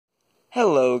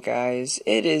Hello guys,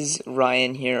 it is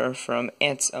Ryan here from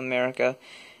Ants America,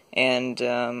 and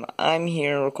I'm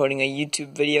here recording a YouTube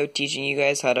video teaching you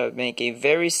guys how to make a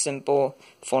very simple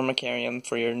Formicarium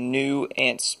for your new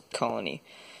ants colony.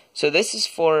 So this is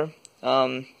for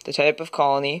the type of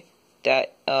colony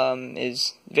that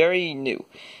is very new.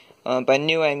 By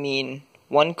new I mean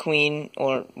one queen,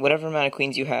 or whatever amount of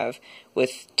queens you have,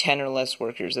 with 10 or less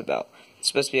workers about. It's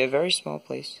supposed to be a very small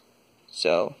place.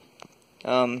 So,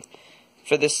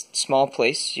 for this small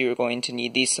place, you're going to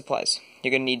need these supplies.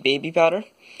 You're going to need baby powder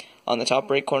on the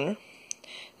top right corner,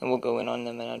 and we'll go in on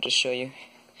them and I'll just show you.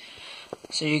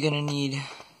 So you're going to need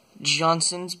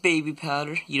Johnson's baby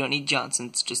powder. You don't need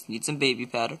Johnson's, just need some baby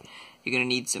powder. You're going to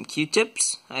need some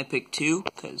Q-tips. I picked two,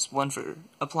 because one for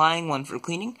applying, one for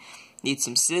cleaning. Need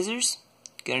some scissors.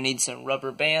 You're going to need some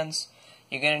rubber bands.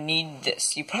 You're going to need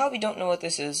this. You probably don't know what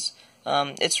this is.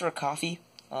 It's for coffee.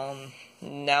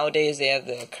 Nowadays they have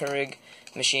the Keurig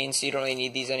machine, so you don't really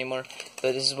need these anymore.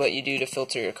 But this is what you do to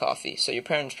filter your coffee. So your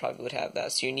parents probably would have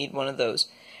that, so you need one of those.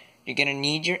 You're going to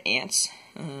need your ants.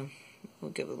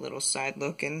 We'll give a little side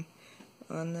look in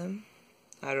on them.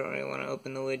 I don't really want to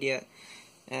open the lid yet.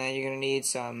 You're going to need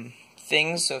some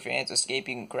things, so if your ants escape,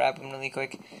 you can grab them really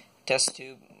quick. Test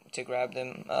tube to grab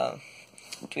them.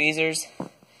 Tweezers.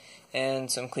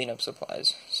 And some cleanup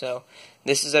supplies. So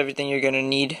this is everything you're going to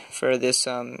need for this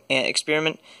ant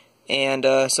experiment. And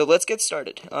so let's get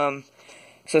started.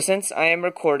 So since I am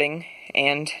recording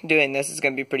and doing this, it's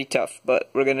going to be pretty tough, but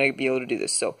we're going to be able to do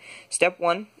this. So step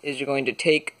one is you're going to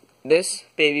take this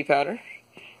baby powder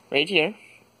right here,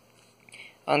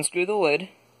 unscrew the lid,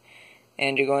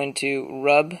 and you're going to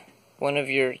rub one of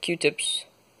your Q-tips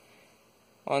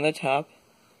on the top,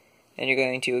 and you're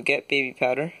going to get baby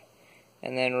powder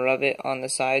and then rub it on the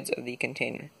sides of the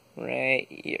container, right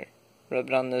here. Rub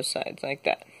it on those sides, like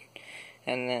that.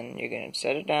 And then you're going to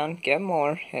set it down, get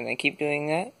more, and then keep doing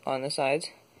that on the sides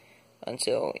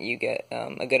until you get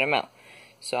a good amount.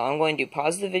 So I'm going to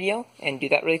pause the video and do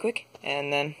that really quick,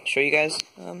 and then show you guys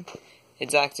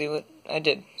exactly what I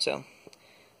did. So,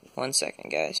 1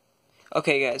 second, guys.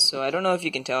 Okay, guys, so I don't know if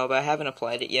you can tell, but I haven't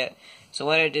applied it yet. So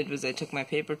what I did was I took my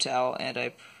paper towel and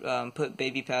I put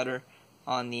baby powder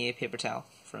on the paper towel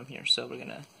from here. So we're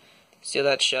gonna seal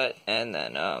that shut and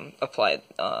then apply it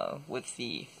with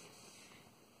the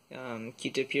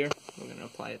Q-tip here. We're gonna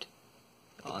apply it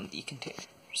on the container.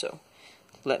 So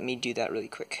let me do that really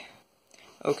quick.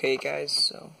 Okay guys,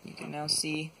 so you can now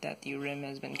see that the rim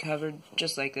has been covered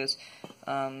just like this.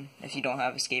 If you don't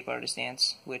have escape artist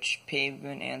ants, which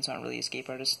pavement ants aren't really escape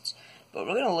artists, but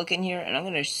we're gonna look in here and I'm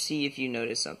gonna see if you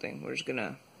notice something. We're just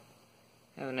gonna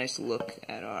have a nice look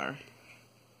at our,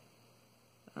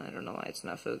 I don't know why it's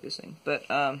not focusing, but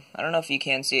I don't know if you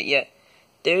can see it yet.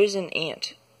 There's an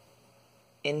ant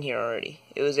in here already.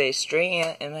 It was a stray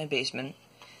ant in my basement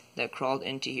that crawled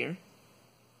into here,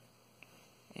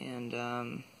 and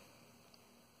I'm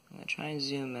gonna try and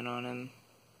zoom in on him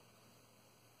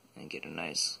and get a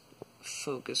nice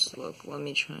focused look. Let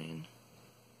me try and,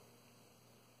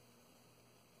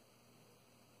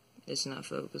 it's not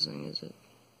focusing, is it?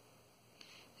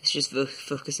 It's just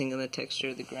focusing on the texture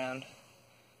of the ground.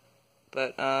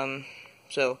 But,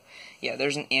 so, yeah,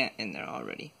 there's an ant in there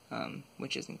already,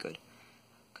 which isn't good,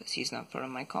 because he's not part of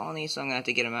my colony, so I'm going to have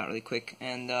to get him out really quick.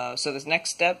 And, so this next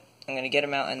step, I'm going to get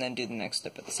him out and then do the next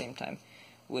step at the same time,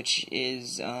 which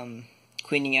is,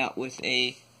 cleaning out with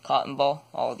a cotton ball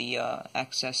all the,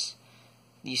 excess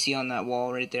you see on that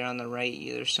wall right there on the right.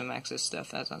 There's some excess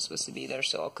stuff that's not supposed to be there,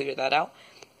 so I'll clear that out.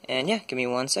 And, yeah, give me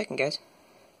 1 second, guys.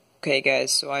 Okay,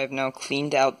 guys, so I have now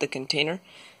cleaned out the container.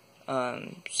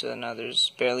 So now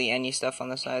there's barely any stuff on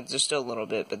the sides. There's still a little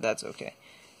bit, but that's okay.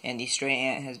 And the stray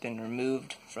ant has been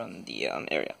removed from the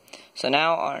area. So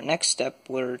now our next step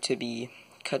were to be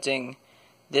cutting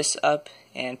this up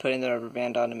and putting the rubber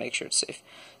band on to make sure it's safe.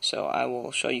 So I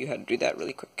will show you how to do that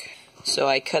really quick. So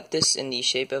I cut this in the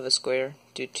shape of a square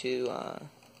due to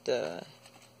the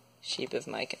shape of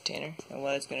my container. And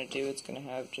what it's going to do, it's going to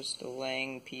have just a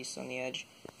laying piece on the edge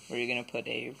where you're going to put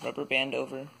a rubber band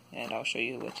over, and I'll show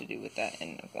you what to do with that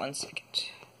in 1 second.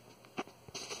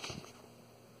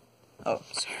 Oh,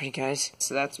 sorry guys.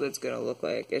 So that's what it's going to look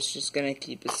like. It's just going to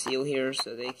keep a seal here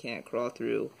so they can't crawl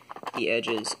through the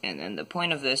edges, and then the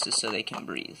point of this is so they can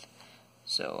breathe.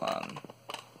 So,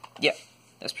 yeah,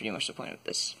 that's pretty much the point of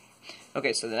this.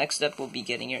 Okay, so the next step will be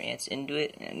getting your ants into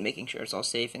it and making sure it's all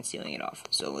safe and sealing it off.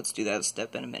 So let's do that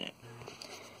step in a minute.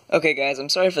 Okay guys, I'm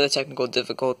sorry for the technical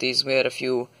difficulties. We had a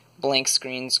few blank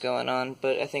screens going on,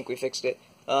 but I think we fixed it.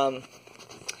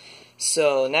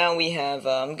 So now we have,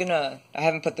 I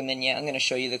haven't put them in yet. I'm gonna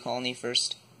show you the colony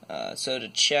first. So to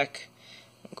check,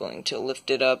 I'm going to lift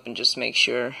it up and just make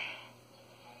sure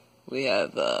we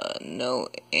have no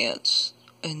ants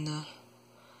in the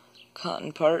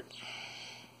cotton part.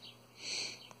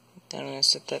 Then I'm going to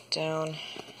set that down.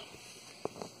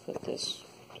 Put this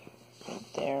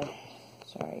right there.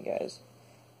 Sorry guys,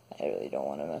 I really don't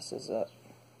want to mess this up.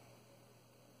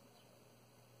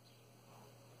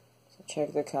 So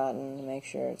check the cotton, make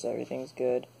sure everything's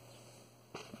good.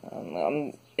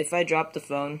 If I drop the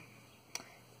phone,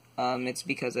 it's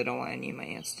because I don't want any of my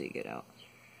ants to get out.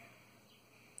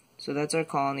 So that's our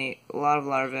colony. A lot of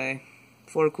larvae,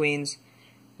 4 queens,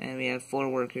 and we have 4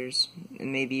 workers,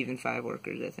 and maybe even 5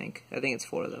 workers, I think. I think it's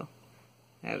 4 though.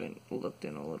 I haven't looked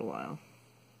in a little while.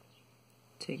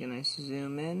 Take a nice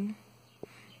zoom in.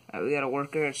 Alright, we got a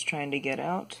worker that's trying to get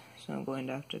out, so I'm going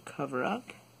to have to cover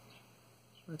up.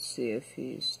 Let's see if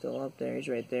he's still up there. He's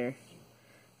right there.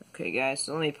 Okay guys,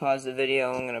 so let me pause the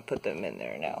video. I'm going to put them in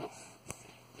there now.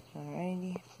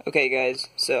 Alrighty. Okay guys,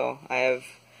 so I have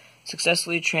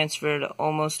successfully transferred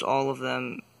almost all of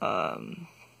them.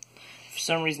 For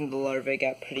some reason the larvae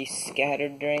got pretty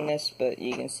scattered during this, but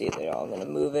you can see they're all going to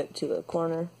move it to the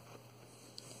corner.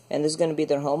 And this is going to be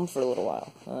their home for a little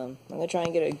while. I'm going to try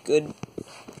and get a good,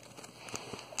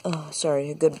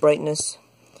 a good brightness.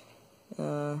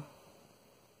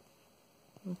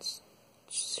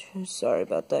 Sorry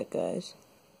about that, guys.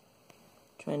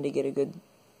 Trying to get a good,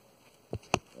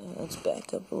 let's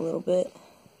back up a little bit.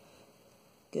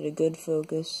 Get a good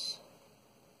focus.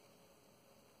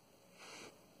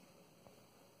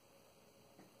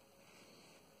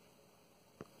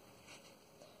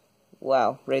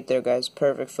 Wow, right there guys,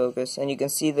 perfect focus. And you can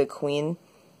see the queen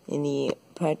in the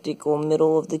practical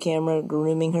middle of the camera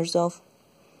grooming herself.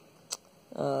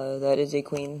 That is a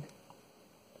queen.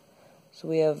 So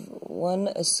we have 1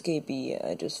 escapee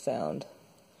I just found.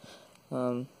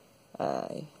 Well,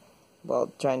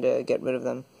 trying to get rid of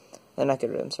them. Not get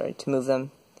rid of them, sorry, to move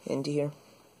them into here.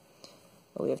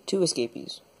 Well, we have 2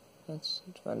 escapees. That's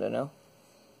fun to know.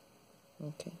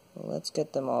 Okay, well, let's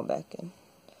get them all back in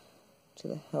to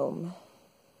the home.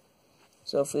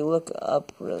 So if we look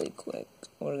up really quick,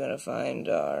 we're going to find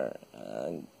our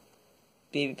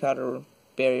baby powder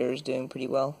barrier is doing pretty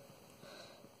well.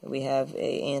 We have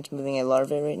a ant moving a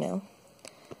larvae right now.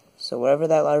 So wherever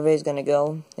that larvae is going to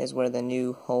go is where the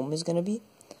new home is going to be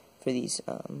for these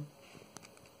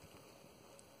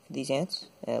ants.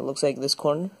 And it looks like this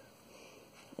corner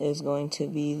is going to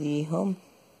be the home.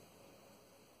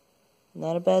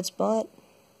 Not a bad spot.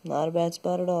 Not a bad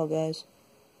spot at all, guys.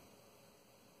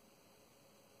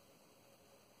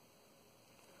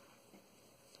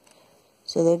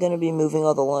 So they're going to be moving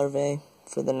all the larvae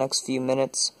for the next few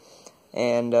minutes.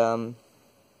 And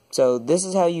so this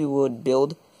is how you would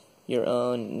build your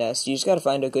own nest. You just got to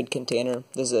find a good container.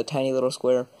 This is a tiny little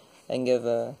square, and give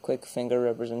a quick finger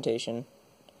representation.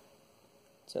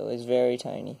 So it's very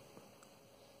tiny.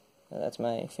 That's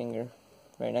my finger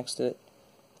right next to it.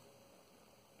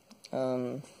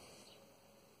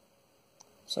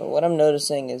 So what I'm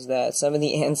noticing is that some of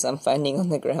the ants I'm finding on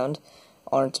the ground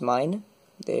aren't mine.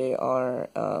 They are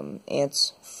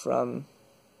ants from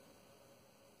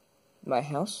my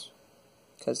house,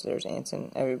 because there's ants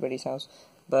in everybody's house.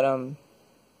 But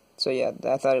so yeah,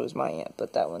 I thought it was my ant,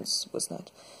 but that one was not.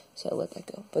 So I let that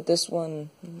go. But this one,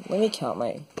 let me count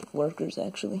my workers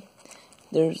actually.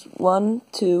 There's 1,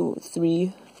 2,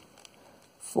 3,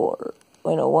 4.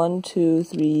 Wait, no, 1, 2,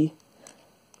 3.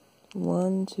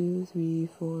 1, 2, 3,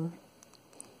 4.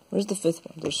 Where's the 5th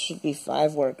one? There should be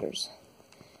 5 workers.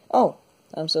 Oh,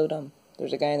 I'm so dumb.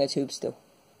 There's a guy in the tube still.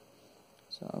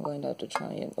 So I'm going to have to try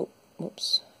and... Oh,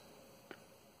 whoops.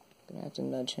 I'm going to have to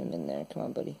nudge him in there. Come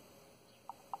on, buddy.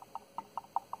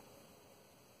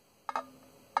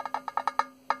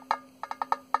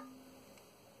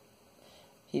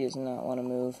 He does not want to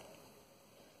move.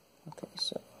 Okay,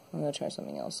 so I'm going to try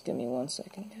something else. Give me 1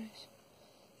 second, guys.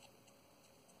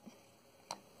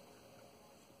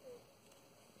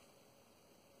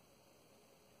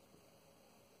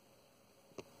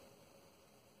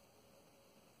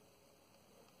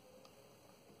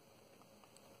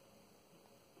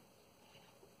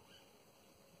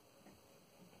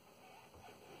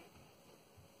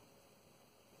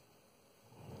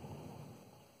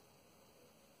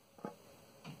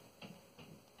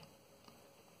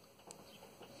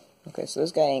 Okay, so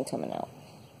this guy ain't coming out.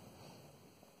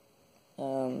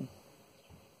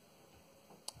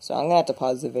 So I'm gonna have to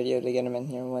pause the video to get him in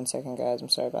here. 1 second, guys. I'm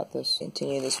sorry about this.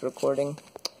 Continue this recording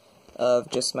of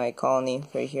just my colony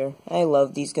right here. I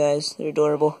love these guys. They're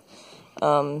adorable.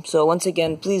 So once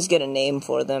again, please get a name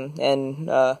for them. And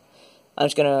I'm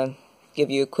just gonna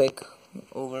give you a quick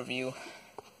overview.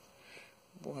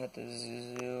 we'll have to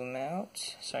zoom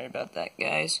out. Sorry about that,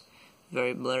 guys.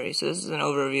 Very blurry. So this is an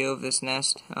overview of this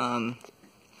nest.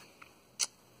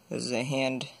 This is a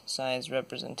hand-sized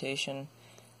representation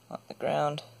on the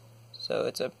ground. So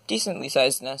it's a decently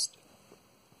sized nest.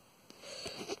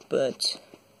 But,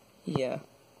 yeah.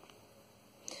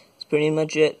 That's pretty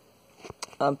much it.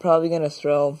 I'm probably going to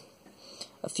throw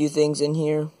a few things in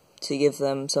here to give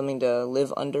them something to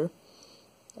live under.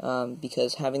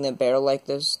 Because having them bare like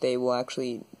this, they will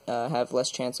actually have less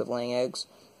chance of laying eggs.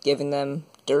 Giving them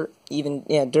dirt,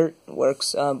 dirt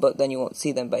works, but then you won't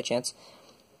see them by chance.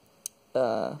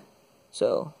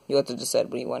 So you'll have to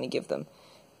decide what you want to give them.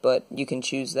 But you can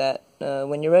choose that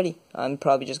when you're ready. I'm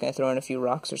probably just going to throw in a few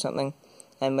rocks or something.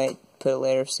 I might put a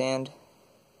layer of sand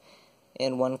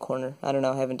in one corner. I don't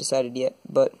know, I haven't decided yet,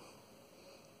 but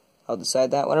I'll decide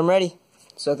that when I'm ready.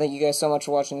 So thank you guys so much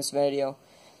for watching this video.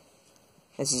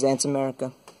 This is Ants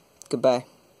America. Goodbye.